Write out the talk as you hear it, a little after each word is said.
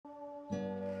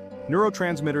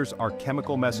Neurotransmitters are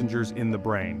chemical messengers in the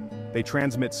brain. They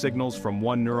transmit signals from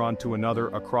one neuron to another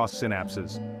across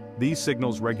synapses. These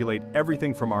signals regulate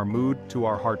everything from our mood to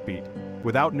our heartbeat.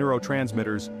 Without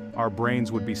neurotransmitters, our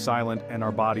brains would be silent and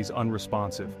our bodies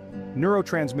unresponsive.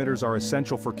 Neurotransmitters are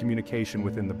essential for communication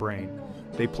within the brain.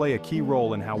 They play a key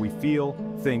role in how we feel,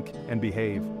 think, and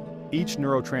behave. Each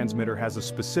neurotransmitter has a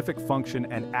specific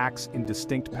function and acts in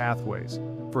distinct pathways.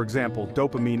 For example,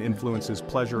 dopamine influences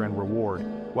pleasure and reward,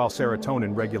 while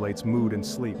serotonin regulates mood and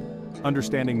sleep.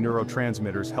 Understanding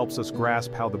neurotransmitters helps us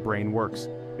grasp how the brain works.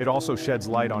 It also sheds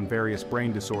light on various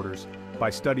brain disorders. By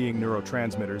studying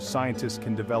neurotransmitters, scientists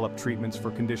can develop treatments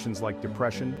for conditions like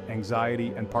depression,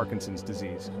 anxiety, and Parkinson's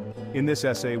disease. In this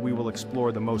essay, we will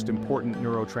explore the most important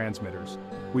neurotransmitters.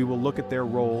 We will look at their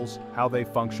roles, how they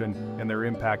function, and their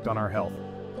impact on our health.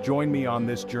 Join me on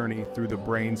this journey through the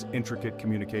brain's intricate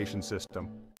communication system.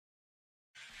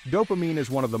 Dopamine is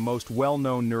one of the most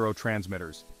well-known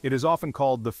neurotransmitters. It is often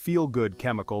called the feel-good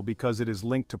chemical because it is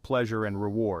linked to pleasure and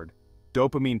reward.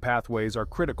 Dopamine pathways are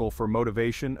critical for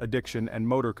motivation, addiction, and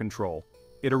motor control.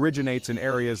 It originates in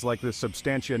areas like the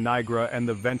substantia nigra and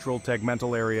the ventral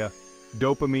tegmental area.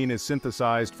 Dopamine is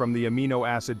synthesized from the amino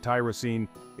acid tyrosine.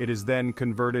 It is then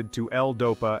converted to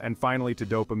L-dopa and finally to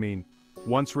dopamine.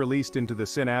 Once released into the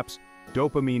synapse,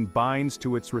 dopamine binds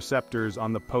to its receptors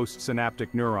on the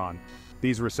postsynaptic neuron.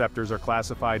 These receptors are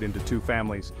classified into two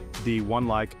families,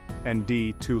 D1-like and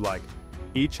D2-like.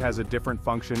 Each has a different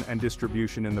function and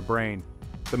distribution in the brain.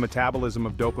 The metabolism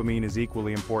of dopamine is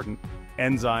equally important.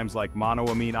 Enzymes like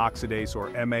monoamine oxidase or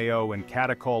MAO and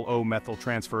catechol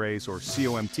O-methyltransferase or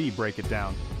COMT break it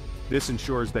down. This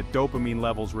ensures that dopamine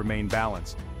levels remain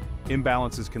balanced.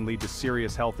 Imbalances can lead to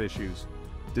serious health issues.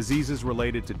 Diseases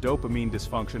related to dopamine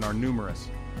dysfunction are numerous.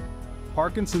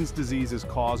 Parkinson's disease is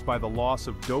caused by the loss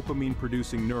of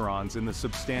dopamine-producing neurons in the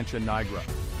substantia nigra.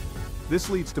 This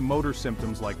leads to motor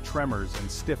symptoms like tremors and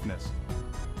stiffness.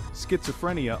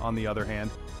 Schizophrenia, on the other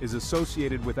hand, is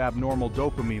associated with abnormal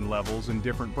dopamine levels in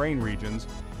different brain regions,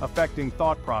 affecting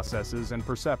thought processes and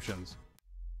perceptions.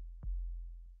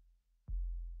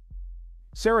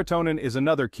 Serotonin is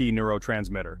another key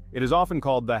neurotransmitter. It is often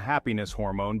called the happiness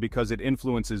hormone because it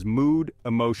influences mood,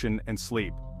 emotion, and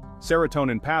sleep.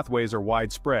 Serotonin pathways are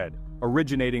widespread,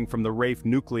 originating from the raphe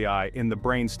nuclei in the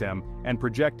brainstem and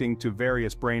projecting to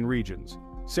various brain regions.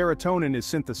 Serotonin is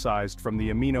synthesized from the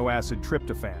amino acid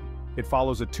tryptophan. It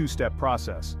follows a two-step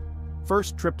process.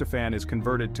 First, tryptophan is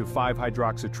converted to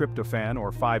 5-hydroxytryptophan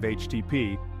or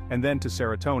 5-HTP, and then to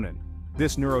serotonin.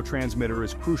 This neurotransmitter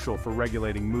is crucial for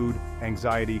regulating mood,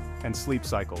 anxiety, and sleep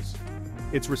cycles.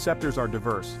 Its receptors are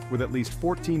diverse, with at least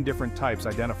 14 different types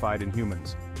identified in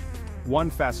humans.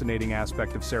 One fascinating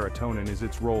aspect of serotonin is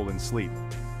its role in sleep.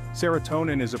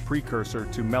 Serotonin is a precursor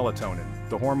to melatonin,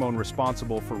 the hormone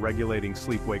responsible for regulating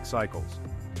sleep-wake cycles.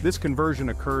 This conversion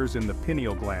occurs in the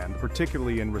pineal gland,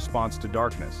 particularly in response to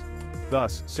darkness.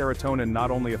 Thus, serotonin not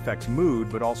only affects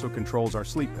mood but also controls our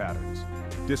sleep patterns.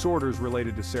 Disorders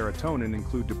related to serotonin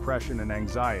include depression and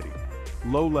anxiety.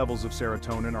 Low levels of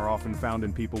serotonin are often found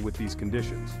in people with these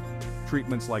conditions.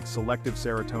 Treatments like selective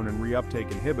serotonin reuptake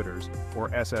inhibitors, or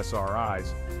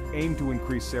SSRIs, aim to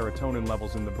increase serotonin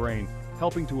levels in the brain,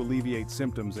 helping to alleviate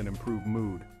symptoms and improve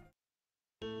mood.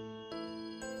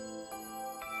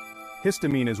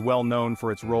 Histamine is well known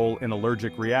for its role in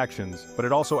allergic reactions, but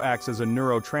it also acts as a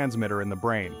neurotransmitter in the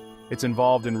brain. It's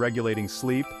involved in regulating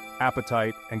sleep,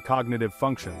 appetite, and cognitive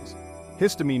functions.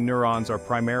 Histamine neurons are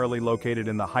primarily located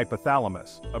in the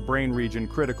hypothalamus, a brain region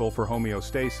critical for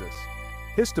homeostasis.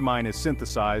 Histamine is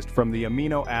synthesized from the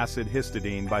amino acid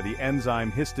histidine by the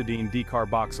enzyme histidine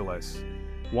decarboxylase.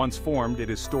 Once formed, it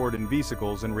is stored in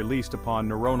vesicles and released upon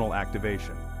neuronal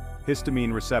activation.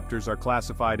 Histamine receptors are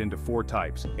classified into four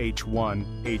types: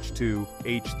 H1, H2,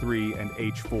 H3, and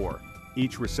H4.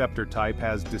 Each receptor type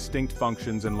has distinct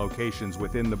functions and locations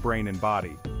within the brain and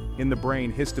body. In the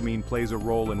brain, histamine plays a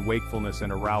role in wakefulness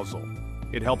and arousal.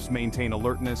 It helps maintain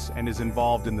alertness and is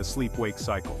involved in the sleep-wake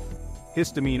cycle.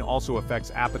 Histamine also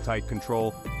affects appetite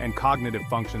control and cognitive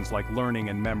functions like learning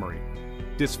and memory.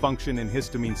 Dysfunction in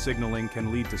histamine signaling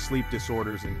can lead to sleep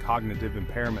disorders and cognitive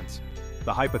impairments.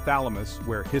 The hypothalamus,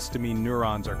 where histamine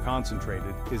neurons are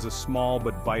concentrated, is a small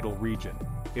but vital region.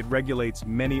 It regulates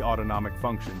many autonomic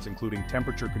functions, including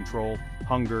temperature control,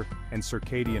 hunger, and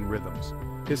circadian rhythms.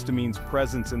 Histamine's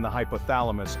presence in the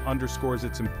hypothalamus underscores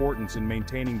its importance in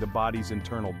maintaining the body's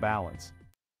internal balance.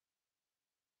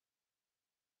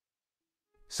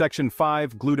 Section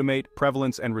 5: Glutamate,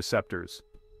 Prevalence and Receptors.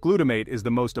 Glutamate is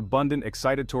the most abundant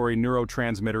excitatory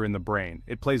neurotransmitter in the brain.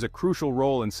 It plays a crucial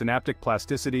role in synaptic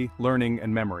plasticity, learning,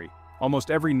 and memory.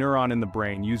 Almost every neuron in the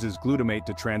brain uses glutamate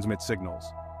to transmit signals.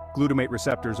 Glutamate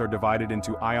receptors are divided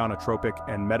into ionotropic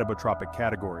and metabotropic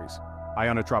categories.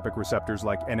 Ionotropic receptors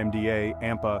like NMDA,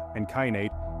 AMPA, and kainate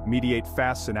mediate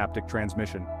fast synaptic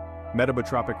transmission.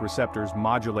 Metabotropic receptors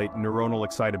modulate neuronal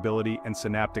excitability and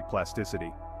synaptic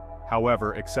plasticity.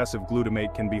 However, excessive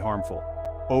glutamate can be harmful.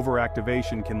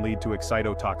 Overactivation can lead to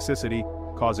excitotoxicity,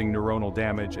 causing neuronal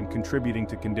damage and contributing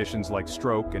to conditions like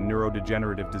stroke and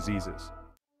neurodegenerative diseases.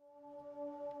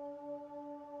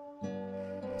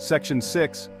 Section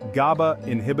 6. GABA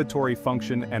Inhibitory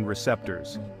Function and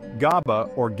Receptors.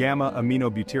 GABA, or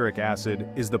gamma-aminobutyric acid,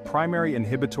 is the primary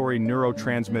inhibitory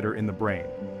neurotransmitter in the brain.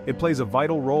 It plays a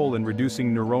vital role in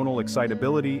reducing neuronal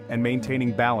excitability and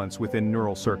maintaining balance within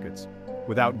neural circuits.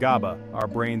 Without GABA, our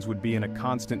brains would be in a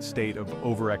constant state of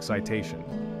overexcitation.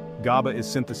 GABA is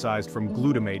synthesized from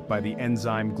glutamate by the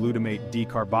enzyme glutamate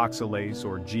decarboxylase,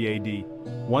 or GAD.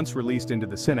 Once released into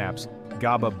the synapse,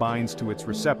 GABA binds to its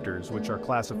receptors, which are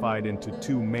classified into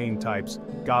two main types,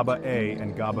 GABA-A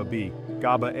and GABA-B.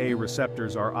 GABA-A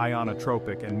receptors are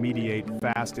ionotropic and mediate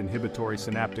fast inhibitory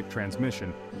synaptic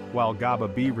transmission, while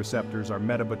GABA-B receptors are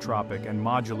metabotropic and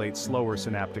modulate slower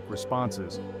synaptic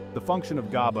responses. The function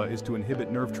of GABA is to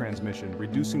inhibit nerve transmission,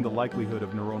 reducing the likelihood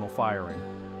of neuronal firing.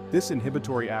 This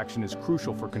inhibitory action is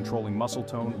crucial for controlling muscle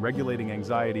tone, regulating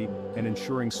anxiety, and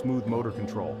ensuring smooth motor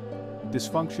control.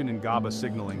 Dysfunction in GABA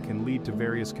signaling can lead to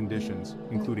various conditions,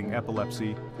 including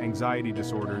epilepsy, anxiety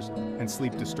disorders, and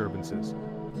sleep disturbances.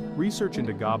 Research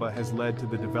into GABA has led to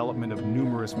the development of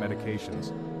numerous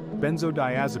medications.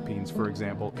 Benzodiazepines, for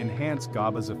example, enhance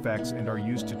GABA's effects and are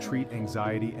used to treat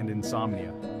anxiety and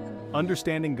insomnia.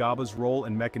 Understanding GABA's role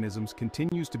and mechanisms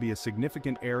continues to be a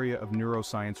significant area of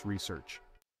neuroscience research.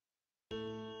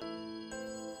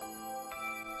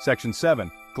 Section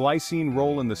 7. Glycine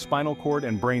role in the spinal cord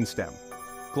and brainstem.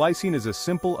 Glycine is a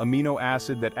simple amino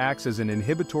acid that acts as an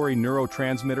inhibitory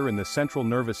neurotransmitter in the central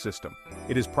nervous system.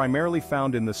 It is primarily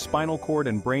found in the spinal cord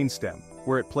and brainstem,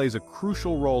 where it plays a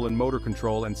crucial role in motor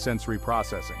control and sensory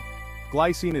processing.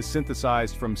 Glycine is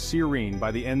synthesized from serine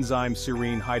by the enzyme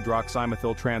serine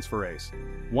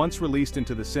hydroxymethyltransferase. Once released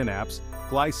into the synapse,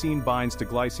 glycine binds to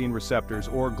glycine receptors,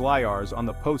 or GlyRs, on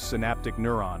the postsynaptic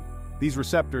neuron. These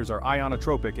receptors are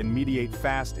ionotropic and mediate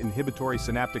fast inhibitory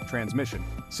synaptic transmission,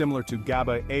 similar to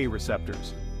GABA-A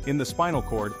receptors. In the spinal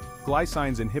cord,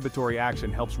 glycine's inhibitory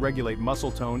action helps regulate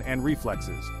muscle tone and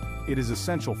reflexes. It is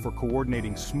essential for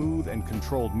coordinating smooth and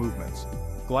controlled movements.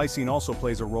 Glycine also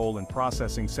plays a role in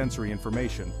processing sensory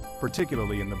information,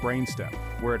 particularly in the brainstem,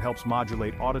 where it helps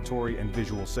modulate auditory and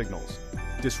visual signals.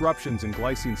 Disruptions in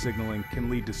glycine signaling can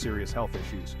lead to serious health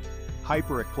issues.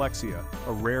 Hyperexplexia,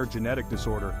 a rare genetic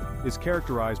disorder, is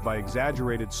characterized by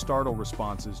exaggerated startle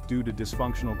responses due to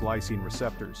dysfunctional glycine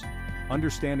receptors.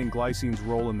 Understanding glycine's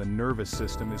role in the nervous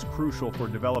system is crucial for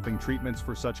developing treatments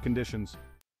for such conditions.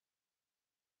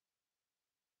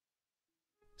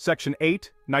 Section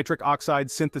 8. Nitric oxide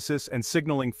synthesis and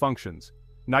signaling functions.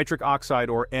 Nitric oxide,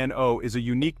 or NO, is a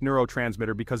unique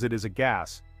neurotransmitter because it is a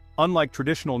gas. Unlike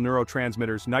traditional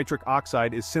neurotransmitters, nitric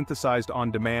oxide is synthesized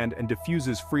on demand and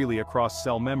diffuses freely across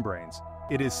cell membranes.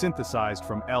 It is synthesized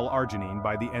from L-arginine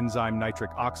by the enzyme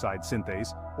nitric oxide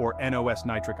synthase, or NOS.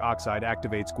 Nitric oxide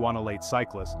activates guanylate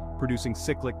cyclase, producing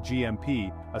cyclic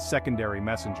GMP, a secondary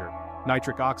messenger.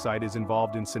 Nitric oxide is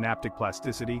involved in synaptic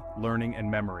plasticity, learning, and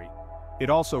memory. It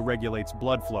also regulates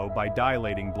blood flow by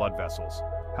dilating blood vessels.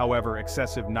 However,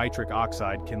 excessive nitric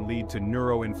oxide can lead to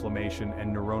neuroinflammation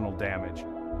and neuronal damage.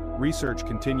 Research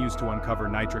continues to uncover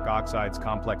nitric oxide's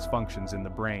complex functions in the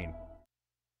brain.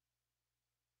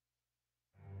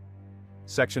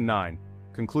 Section 9.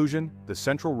 Conclusion: the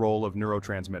central role of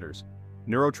neurotransmitters.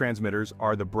 Neurotransmitters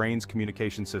are the brain's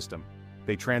communication system.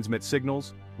 They transmit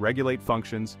signals, regulate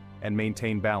functions, and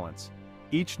maintain balance.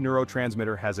 Each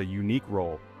neurotransmitter has a unique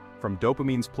role, from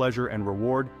dopamine's pleasure and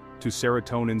reward to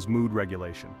serotonin's mood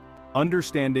regulation.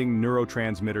 Understanding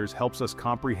neurotransmitters helps us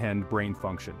comprehend brain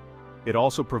function. It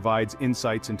also provides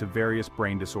insights into various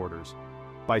brain disorders.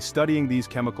 By studying these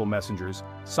chemical messengers,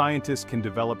 scientists can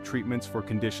develop treatments for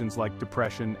conditions like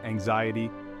depression, anxiety,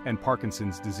 and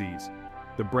Parkinson's disease.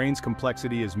 The brain's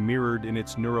complexity is mirrored in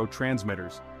its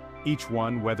neurotransmitters. Each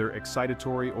one, whether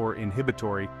excitatory or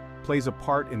inhibitory, plays a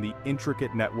part in the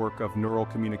intricate network of neural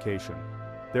communication.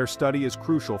 Their study is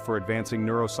crucial for advancing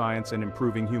neuroscience and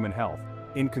improving human health.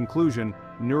 In conclusion,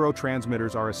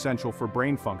 neurotransmitters are essential for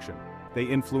brain function. They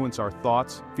influence our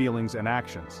thoughts, feelings, and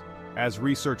actions. As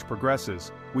research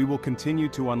progresses, we will continue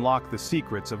to unlock the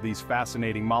secrets of these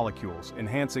fascinating molecules,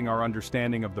 enhancing our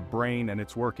understanding of the brain and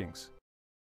its workings.